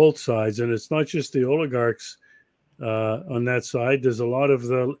on both sides, and it's not just the oligarchs on that side. There's a lot of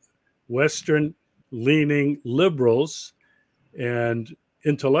the Western-leaning liberals and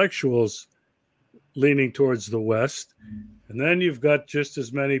intellectuals leaning towards the West. And then you've got just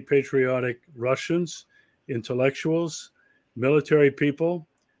as many patriotic Russians, intellectuals, military people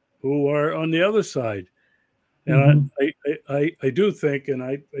who are on the other side. And I do think, and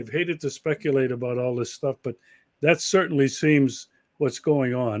I've hated to speculate about all this stuff, but that certainly seems what's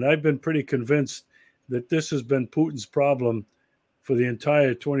going on. I've been pretty convinced that this has been Putin's problem for the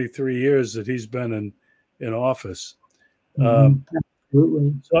entire 23 years that he's been in office.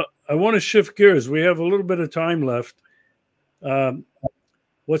 Absolutely. So I want to shift gears. We have a little bit of time left.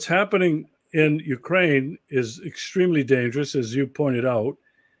 What's happening in Ukraine is extremely dangerous, as you pointed out,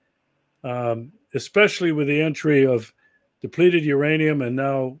 especially with the entry of depleted uranium and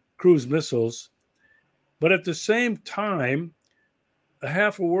now cruise missiles. But at the same time, a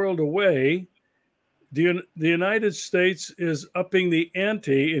half a world away, the United States is upping the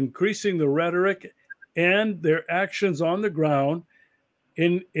ante, increasing the rhetoric and their actions on the ground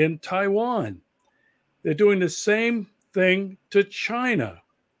in Taiwan. They're doing the same thing to China.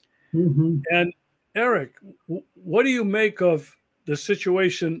 And Eric, what do you make of the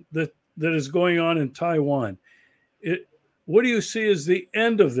situation that is going on in Taiwan? What do you see as the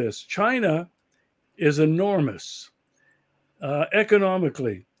end of this? China is enormous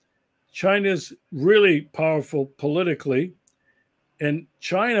economically. China's really powerful politically, and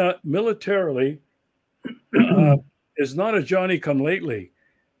China militarily is not a Johnny-come-lately.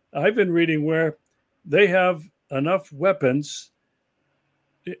 I've been reading where they have enough weapons,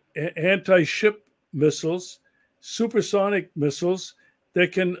 anti-ship missiles, supersonic missiles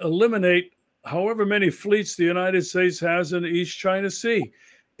that can eliminate however many fleets the United States has in the East China Sea.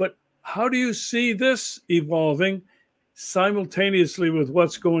 But how do you see this evolving simultaneously with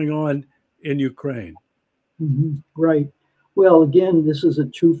what's going on in Ukraine? Right. Well, again, this is a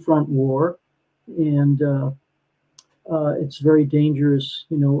two-front war, and it's very dangerous,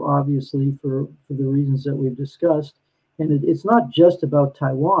 you know, obviously for the reasons that we've discussed. And it's not just about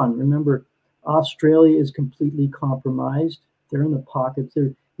Taiwan. Remember, Australia is completely compromised. They're in the pockets.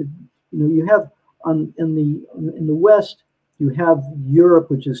 You know, you have in the West, you have Europe,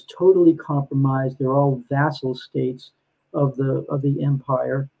 which is totally compromised. They're all vassal states of the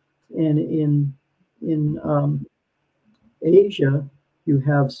empire, and in Asia, you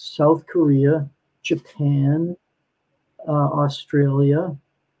have South Korea, Japan, Australia.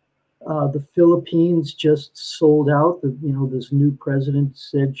 The Philippines just sold out. This new president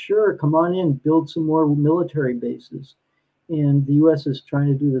said, "Sure, come on in, build some more military bases." And the U.S. is trying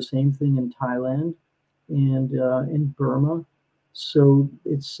to do the same thing in Thailand and in Burma. So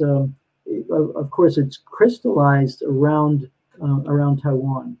it's, of course, it's crystallized around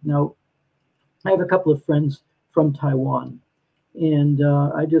Taiwan. Now, I have a couple of friends from Taiwan, and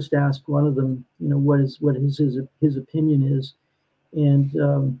I just asked one of them, what his opinion is, and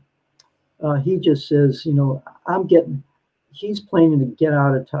he just says, he's planning to get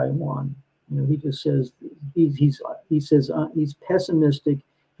out of Taiwan. He just says he's pessimistic.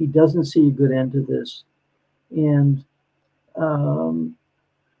 He doesn't see a good end to this, and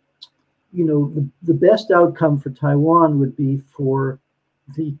the best outcome for Taiwan would be for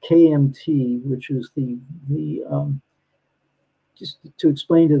the KMT, which is the just to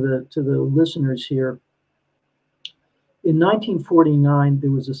explain to the listeners here. In 1949,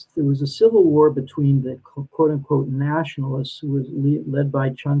 there was a civil war between the quote unquote nationalists, who was led by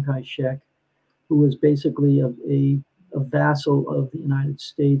Chiang Kai-shek, who was basically a vassal of the United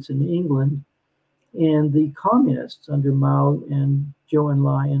States and England, and the communists under Mao and Zhou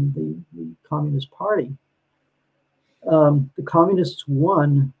Enlai and the Communist Party. The communists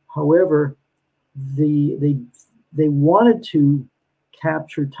won. However, they wanted to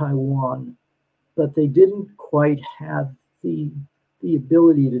capture Taiwan, but they didn't quite have the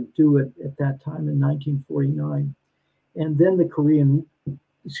ability to do it at that time in 1949. And then the Korean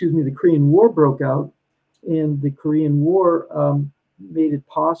War broke out, and the Korean War made it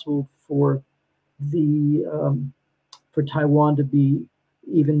possible for Taiwan to be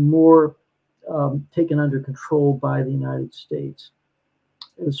even more taken under control by the United States.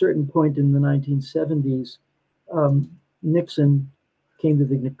 At a certain point in the 1970s, Nixon came to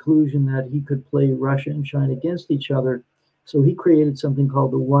the conclusion that he could play Russia and China against each other. So he created something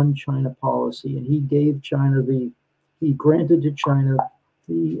called the One China policy, and he granted to China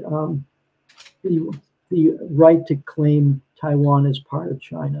the right to claim Taiwan as part of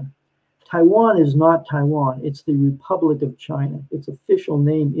China. Taiwan is not Taiwan, it's the Republic of China. Its official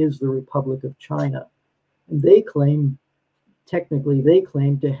name is the Republic of China. And technically they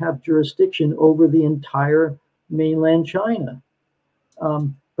claim to have jurisdiction over the entire mainland China.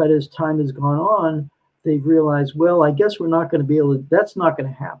 But as time has gone on, they've realized, well, I guess we're not going to be able to, that's not going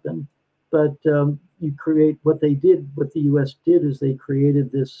to happen. But you create what the US did is they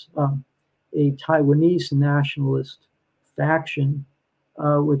created this, a Taiwanese nationalist faction,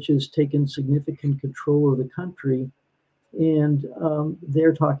 which has taken significant control of the country. And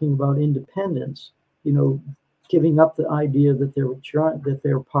they're talking about independence, giving up the idea that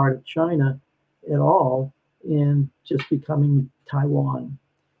they're part of China at all and just becoming Taiwan.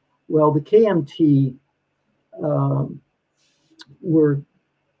 Well, the KMT were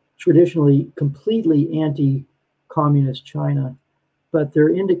traditionally completely anti-communist China, but there are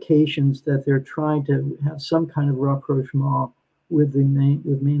indications that they're trying to have some kind of rapprochement with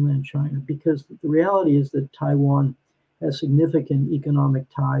mainland China, because the reality is that Taiwan has significant economic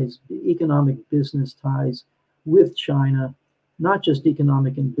business ties with China, not just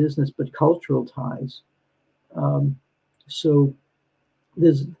economic and business, but cultural ties. So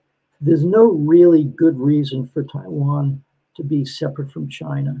there's no really good reason for Taiwan to be separate from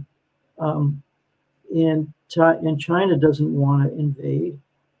China. And China doesn't want to invade,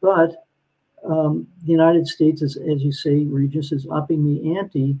 but the United States, as you say, Regis, is upping the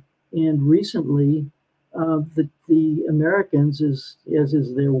ante. And recently, the Americans, as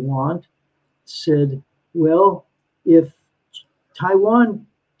is their wont, said, well, if Taiwan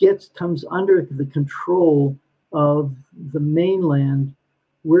comes under the control of the mainland,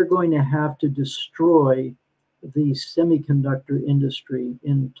 we're going to have to destroy the semiconductor industry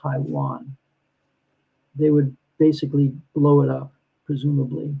in Taiwan. They would basically blow it up,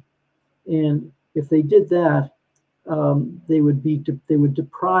 presumably. And if they did that, they would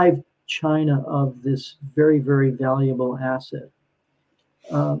deprive China of this very, very valuable asset.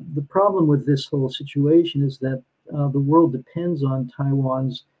 The problem with this whole situation is that the world depends on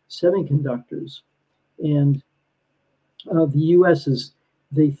Taiwan's semiconductors, and the U.S.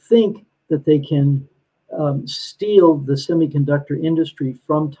 they think that they can steal the semiconductor industry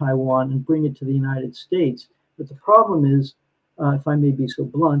from Taiwan and bring it to the United States. But the problem is, if I may be so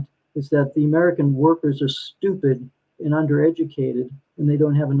blunt, is that the American workers are stupid and undereducated, and they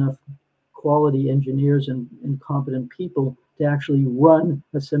don't have enough quality engineers and competent people to actually run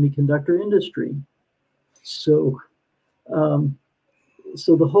a semiconductor industry. So,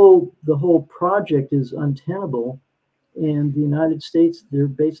 so the whole project is untenable, And the United States, they're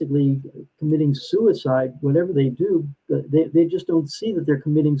basically committing suicide, whatever they do, but they just don't see that they're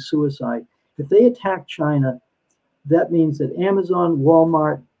committing suicide. If they attack China, that means that Amazon,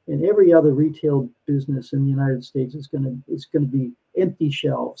 Walmart, and every other retail business in the United States is going to be empty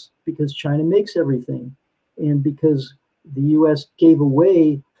shelves because China makes everything, and because the U.S. gave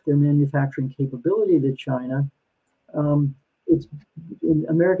away their manufacturing capability to China. It's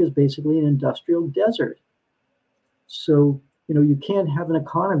America is basically an industrial desert. So you can't have an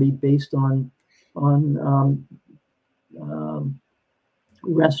economy based on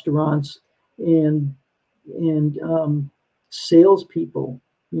restaurants and salespeople.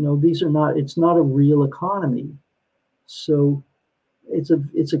 It's not a real economy. So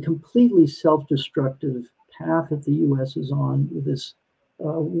it's a completely self-destructive path that the U.S. is on with this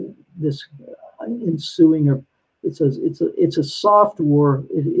ensuing, or it's a soft war.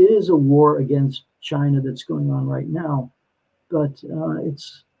 It is a war against China that's going on right now, but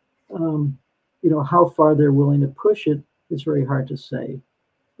it's how far they're willing to push it. It's very hard to say.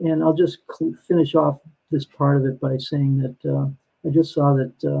 And I'll just finish off this part of it by saying that I just saw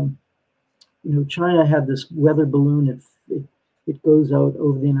that China had this weather balloon. It goes out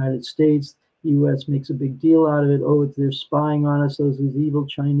over the United States. The U.S. makes a big deal out of it. Oh, they're spying on us. Those evil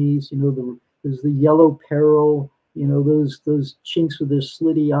Chinese. There's the yellow peril. Those chinks with their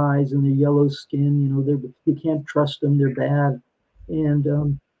slitty eyes and their yellow skin. You can't trust them. They're bad.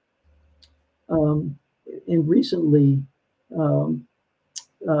 And recently,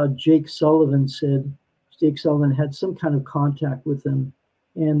 Jake Sullivan had some kind of contact with them,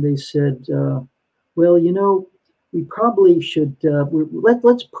 and they said, well, we probably should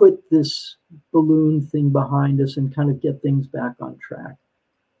let's put this balloon thing behind us and kind of get things back on track.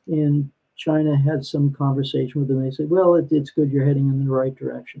 And China had some conversation with them. They said, well, it's good, you're heading in the right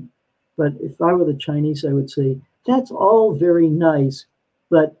direction. But if I were the Chinese, I would say, that's all very nice,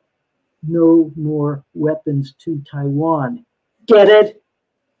 but no more weapons to Taiwan. Get it?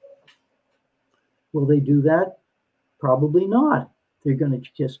 Will they do that? Probably not. They're going to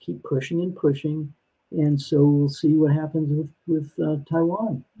just keep pushing and pushing. And so we'll see what happens with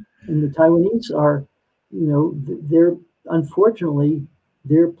Taiwan. And the Taiwanese are, they're unfortunately,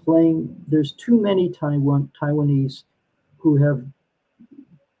 they're playing. There's too many Taiwanese who have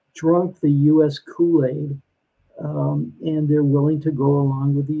drunk the U.S. Kool-Aid, and they're willing to go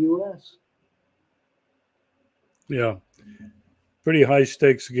along with the U.S. Yeah, pretty high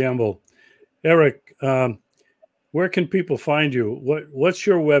stakes gamble. Eric, where can people find you? What's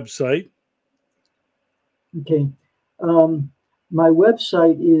your website? Okay, my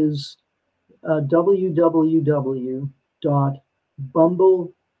website is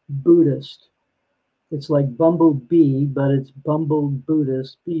www.bumblebuddhist. It's like bumblebee, but it's Bumble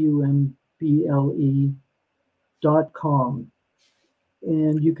Buddhist, BUMBLE.com.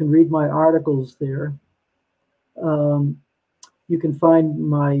 And you can read my articles there. You can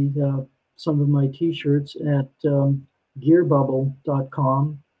find some of my t-shirts at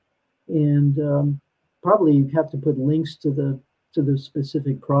gearbubble.com. And probably you have to put links to the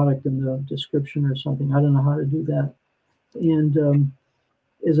specific product in the description or something. I don't know how to do that. And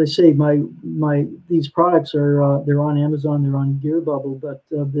as I say, these products are they're on Amazon, they're on Gearbubble, but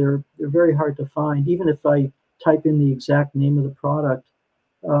they're very hard to find. Even if I type in the exact name of the product,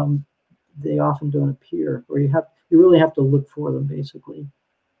 they often don't appear, or you really have to look for them, basically.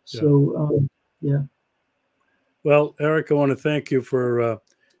 So yeah. Well, Eric, I want to thank you for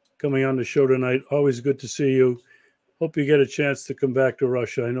coming on the show tonight. Always good to see you. Hope you get a chance to come back to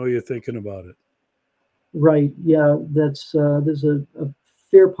Russia. I know you're thinking about it. Right. Yeah, there's a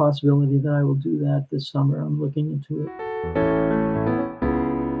fair possibility that I will do that this summer. I'm looking into it.